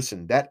it out.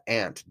 Listen, that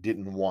ant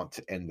didn't want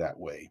to end that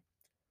way,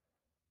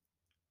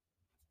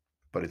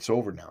 but it's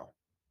over now.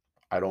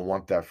 I don't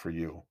want that for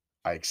you.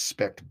 I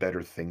expect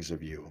better things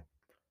of you.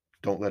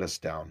 Don't let us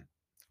down.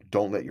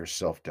 Don't let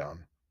yourself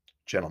down.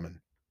 Gentlemen,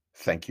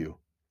 thank you.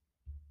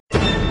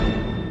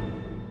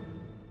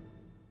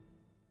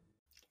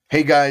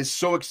 Hey guys,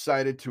 so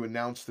excited to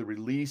announce the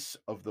release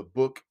of the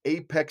book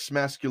Apex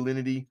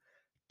Masculinity: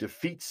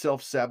 Defeat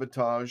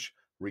Self-Sabotage,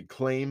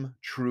 Reclaim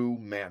True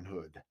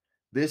Manhood.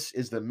 This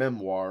is the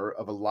memoir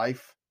of a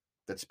life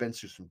that's been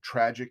through some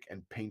tragic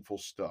and painful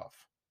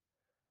stuff,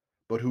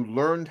 but who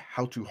learned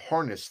how to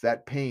harness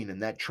that pain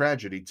and that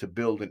tragedy to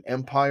build an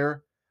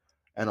empire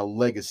and a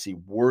legacy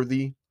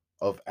worthy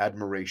of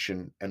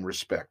admiration and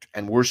respect.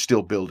 And we're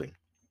still building.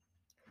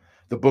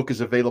 The book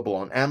is available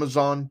on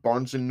Amazon,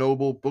 Barnes &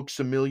 Noble, Books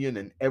A Million,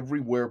 and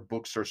everywhere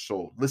books are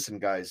sold. Listen,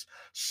 guys,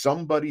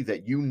 somebody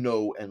that you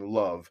know and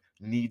love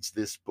needs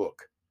this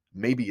book.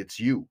 Maybe it's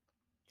you.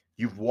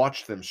 You've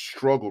watched them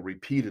struggle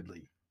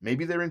repeatedly.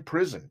 Maybe they're in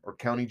prison or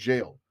county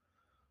jail,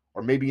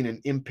 or maybe in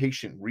an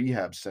inpatient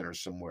rehab center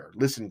somewhere.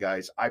 Listen,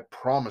 guys, I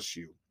promise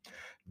you,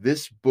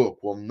 this book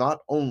will not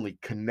only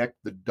connect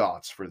the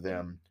dots for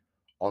them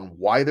on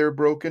why they're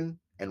broken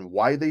and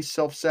why they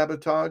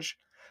self-sabotage,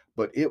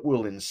 but it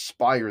will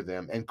inspire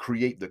them and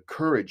create the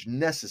courage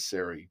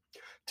necessary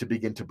to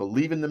begin to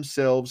believe in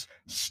themselves,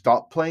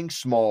 stop playing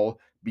small,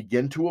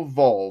 begin to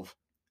evolve,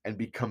 and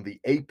become the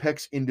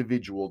apex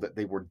individual that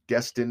they were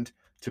destined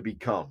to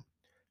become.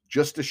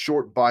 Just a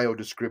short bio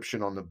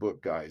description on the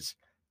book, guys.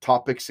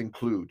 Topics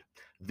include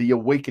the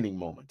awakening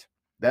moment,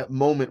 that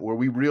moment where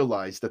we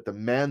realize that the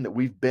man that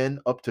we've been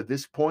up to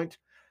this point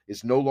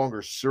is no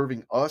longer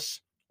serving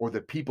us or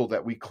the people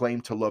that we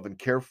claim to love and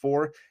care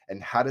for,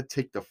 and how to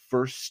take the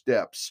first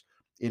steps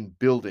in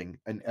building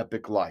an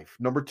epic life.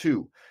 Number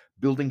two,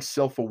 building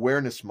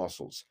self-awareness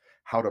muscles,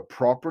 how to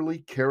properly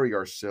carry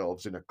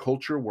ourselves in a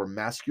culture where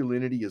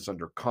masculinity is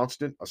under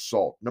constant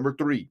assault. Number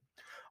three,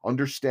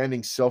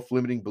 understanding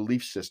self-limiting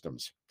belief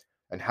systems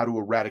and how to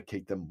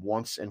eradicate them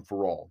once and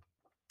for all.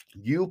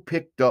 You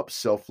picked up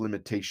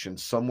self-limitation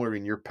somewhere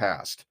in your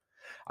past.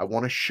 I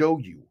want to show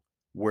you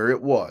where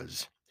it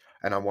was,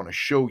 and I want to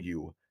show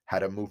you how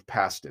to move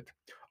past it.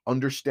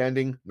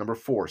 Understanding, number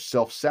four,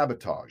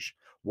 self-sabotage,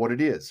 what it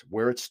is,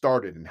 where it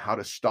started, and how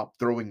to stop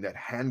throwing that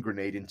hand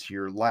grenade into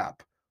your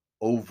lap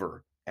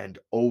over and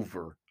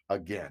over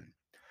again.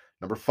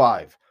 Number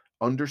five,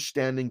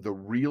 understanding the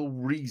real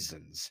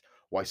reasons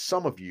why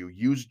some of you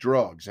use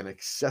drugs and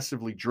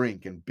excessively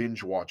drink and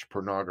binge watch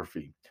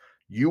pornography.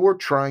 You are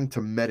trying to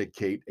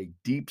medicate a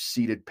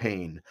deep-seated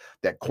pain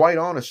that, quite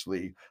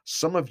honestly,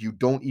 some of you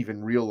don't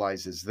even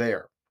realize is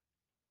there.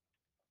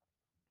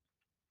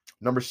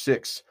 Number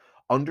six,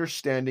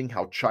 understanding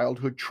how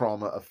childhood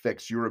trauma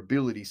affects your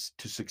abilities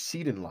to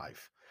succeed in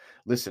life.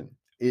 Listen,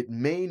 it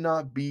may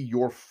not be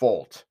your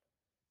fault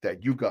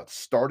that you got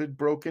started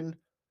broken,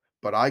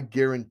 but I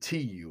guarantee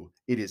you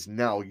it is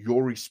now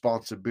your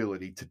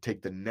responsibility to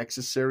take the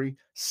necessary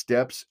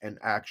steps and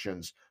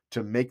actions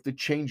to make the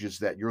changes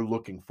that you're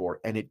looking for,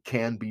 and it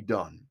can be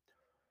done.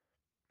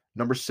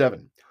 Number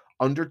seven,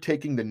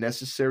 undertaking the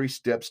necessary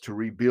steps to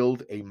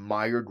rebuild a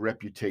mired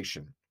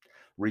reputation,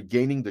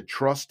 regaining the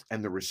trust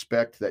and the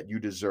respect that you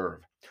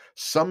deserve.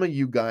 Some of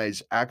you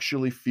guys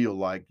actually feel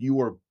like you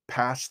are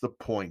past the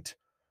point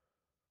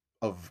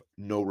of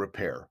no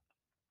repair.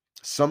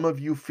 Some of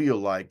you feel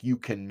like you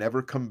can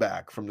never come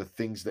back from the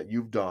things that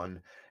you've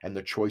done and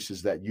the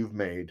choices that you've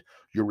made.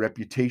 Your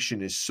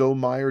reputation is so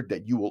mired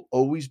that you will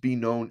always be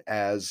known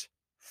as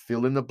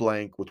fill in the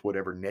blank with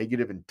whatever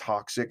negative and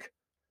toxic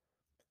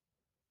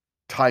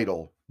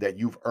title that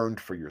you've earned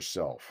for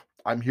yourself.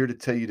 I'm here to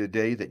tell you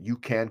today that you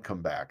can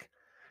come back,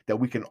 that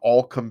we can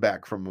all come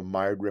back from a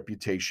mired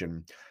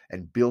reputation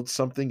and build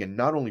something, and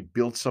not only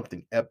build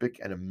something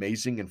epic and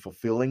amazing and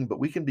fulfilling, but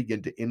we can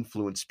begin to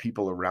influence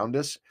people around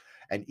us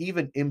and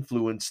even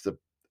influence the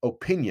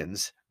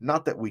opinions,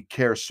 not that we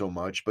care so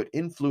much, but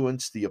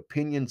influence the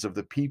opinions of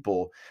the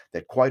people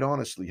that quite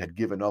honestly had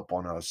given up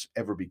on us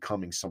ever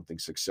becoming something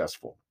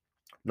successful.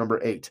 Number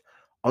eight,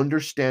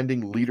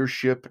 understanding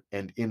leadership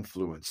and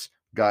influence.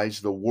 Guys,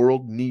 the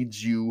world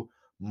needs you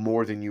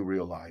more than you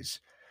realize.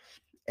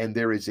 And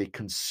there is a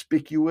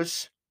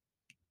conspicuous,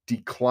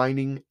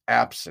 declining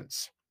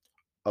absence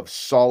of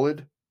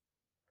solid,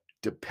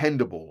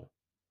 dependable,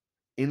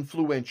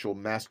 influential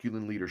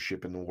masculine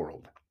leadership in the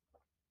world.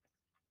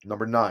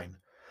 Number nine,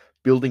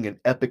 building an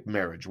epic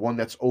marriage, one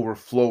that's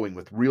overflowing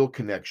with real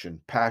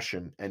connection,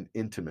 passion, and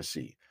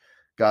intimacy.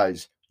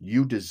 Guys,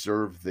 you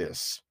deserve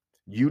this.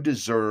 You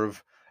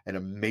deserve an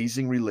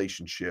amazing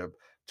relationship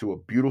to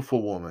a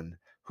beautiful woman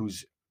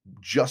who's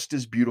just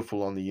as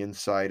beautiful on the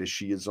inside as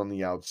she is on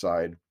the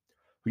outside,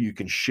 who you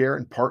can share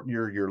and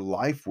partner your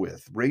life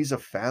with, raise a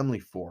family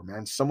for,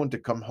 man, someone to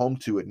come home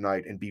to at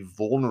night and be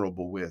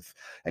vulnerable with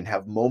and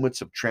have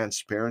moments of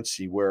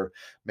transparency where,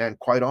 man,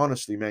 quite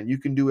honestly, man, you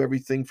can do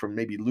everything from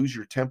maybe lose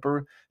your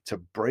temper to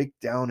break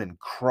down and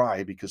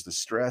cry because the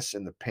stress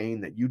and the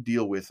pain that you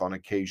deal with on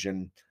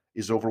occasion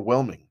is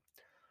overwhelming.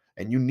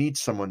 And you need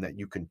someone that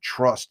you can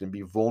trust and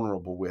be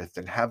vulnerable with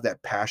and have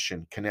that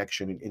passion,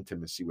 connection, and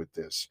intimacy with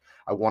this.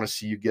 I want to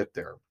see you get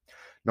there.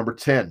 Number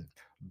 10,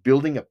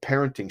 building a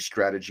parenting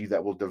strategy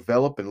that will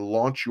develop and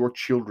launch your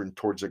children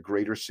towards a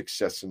greater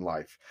success in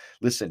life.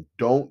 Listen,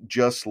 don't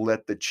just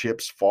let the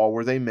chips fall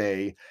where they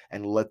may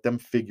and let them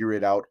figure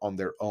it out on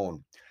their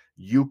own.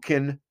 You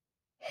can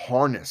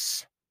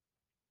harness,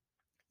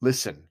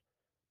 listen,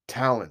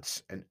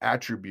 talents and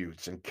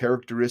attributes and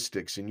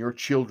characteristics in your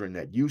children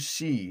that you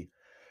see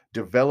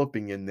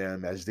developing in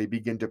them as they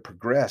begin to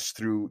progress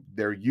through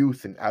their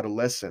youth and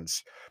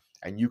adolescence.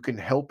 And you can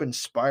help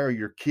inspire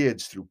your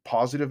kids through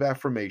positive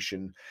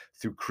affirmation,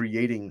 through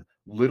creating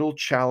little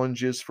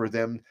challenges for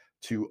them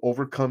to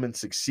overcome and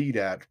succeed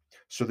at,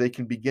 so they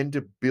can begin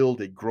to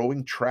build a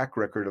growing track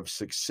record of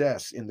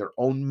success in their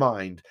own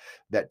mind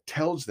that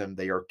tells them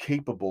they are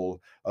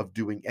capable of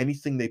doing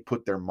anything they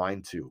put their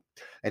mind to.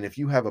 And if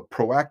you have a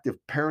proactive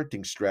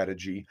parenting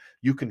strategy,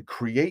 you can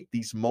create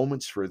these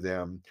moments for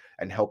them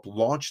and help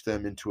launch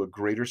them into a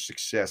greater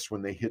success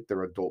when they hit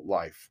their adult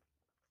life.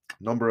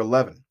 Number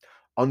 11,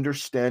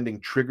 understanding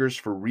triggers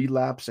for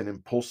relapse and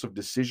impulsive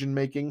decision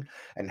making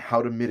and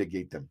how to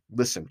mitigate them.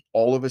 Listen,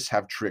 all of us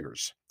have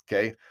triggers,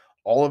 okay?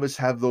 All of us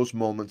have those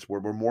moments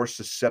where we're more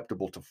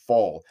susceptible to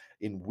fall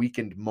in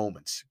weakened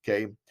moments,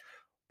 okay?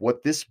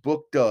 What this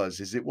book does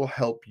is it will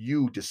help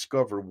you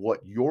discover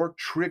what your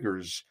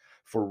triggers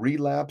for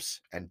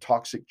relapse and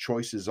toxic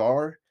choices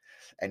are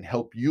and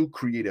help you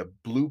create a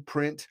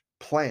blueprint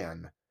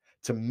plan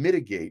to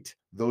mitigate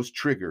those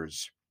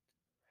triggers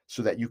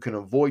so that you can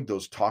avoid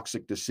those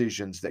toxic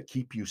decisions that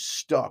keep you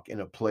stuck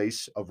in a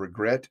place of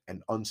regret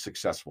and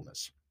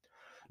unsuccessfulness.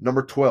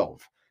 Number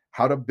 12,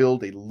 how to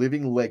build a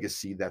living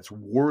legacy that's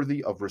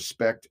worthy of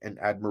respect and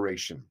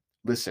admiration.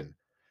 Listen,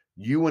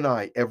 you and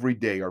I every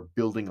day are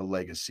building a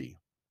legacy.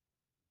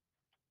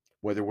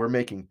 Whether we're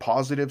making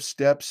positive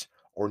steps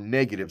or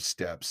negative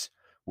steps,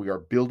 we are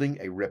building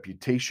a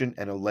reputation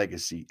and a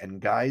legacy. And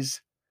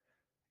guys,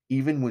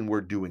 even when we're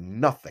doing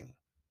nothing,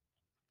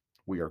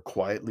 we are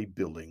quietly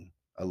building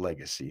a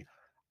legacy.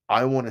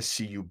 I want to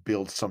see you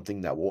build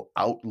something that will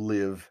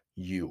outlive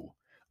you.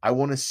 I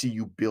want to see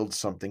you build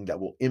something that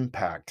will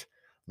impact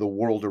the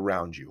world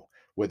around you,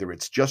 whether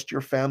it's just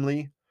your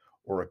family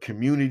or a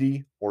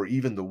community or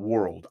even the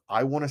world.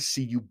 I want to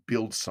see you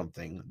build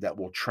something that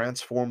will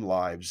transform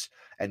lives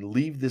and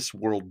leave this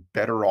world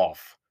better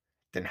off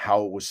than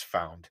how it was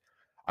found.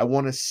 I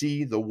want to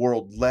see the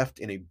world left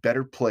in a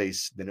better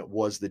place than it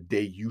was the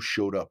day you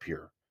showed up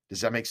here.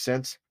 Does that make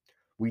sense?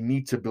 We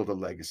need to build a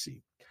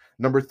legacy.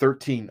 Number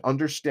 13,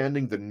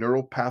 understanding the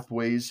neural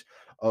pathways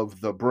of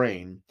the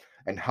brain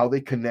and how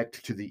they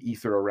connect to the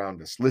ether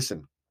around us.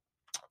 Listen,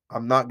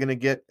 I'm not going to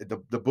get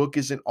the book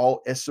isn't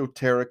all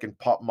esoteric and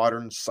pop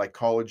modern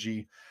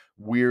psychology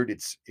weird.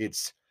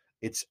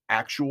 It's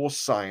actual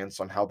science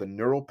on how the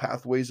neural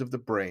pathways of the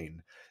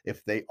brain,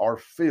 if they are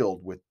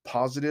filled with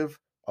positive,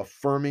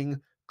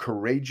 affirming,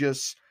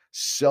 courageous,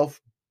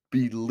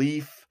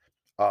 self-belief,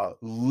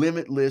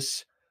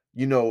 limitless,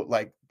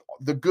 like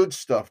the good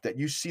stuff that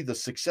you see the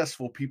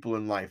successful people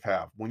in life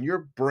have. When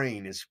your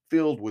brain is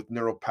filled with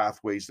neural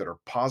pathways that are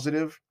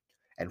positive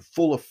and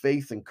full of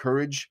faith and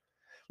courage,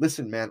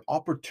 listen, man,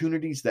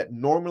 opportunities that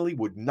normally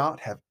would not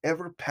have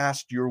ever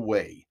passed your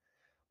way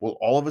will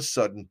all of a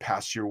sudden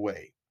pass your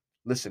way.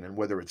 Listen, and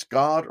whether it's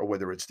God or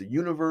whether it's the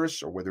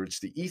universe or whether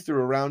it's the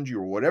ether around you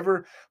or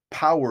whatever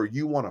power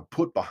you want to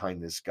put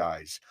behind this,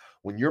 guys,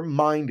 when your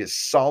mind is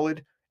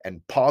solid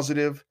and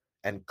positive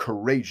and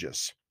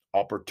courageous,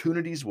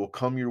 opportunities will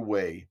come your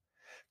way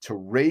to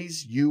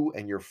raise you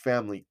and your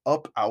family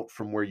up out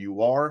from where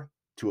you are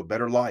to a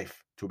better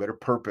life, to a better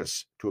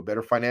purpose, to a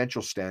better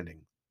financial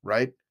standing,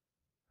 right?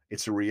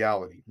 It's a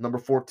reality. Number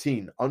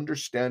 14,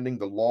 understanding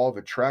the law of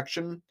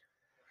attraction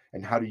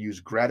and how to use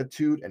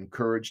gratitude and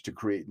courage to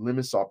create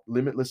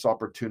limitless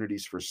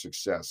opportunities for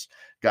success.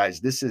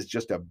 Guys, this is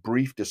just a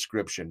brief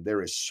description.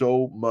 There is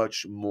so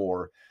much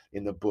more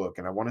in the book,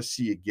 and I want to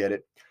see you get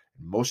it.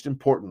 And most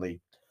importantly,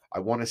 I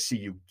want to see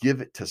you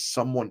give it to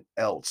someone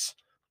else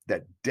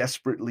that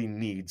desperately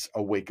needs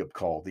a wake-up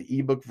call. The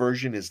ebook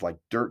version is like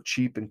dirt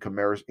cheap in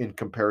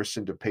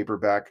comparison to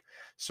paperback.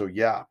 So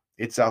yeah,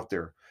 it's out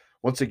there.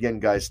 Once again,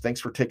 guys, thanks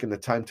for taking the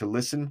time to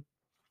listen.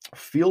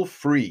 Feel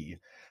free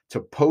to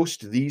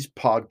post these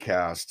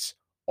podcasts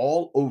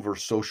all over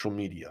social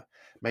media.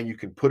 Man, you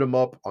can put them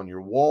up on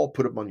your wall,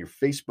 put them on your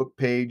Facebook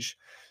page.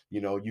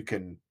 You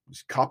can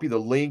copy the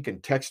link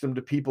and text them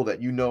to people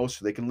that you know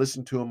so they can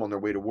listen to them on their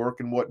way to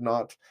work and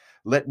whatnot.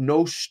 Let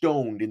no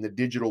stone in the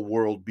digital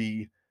world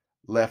be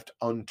left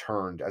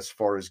unturned as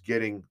far as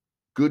getting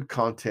good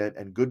content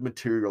and good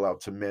material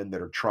out to men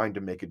that are trying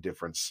to make a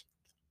difference.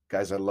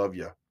 Guys, I love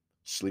you.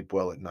 Sleep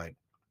well at night.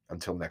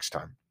 Until next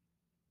time.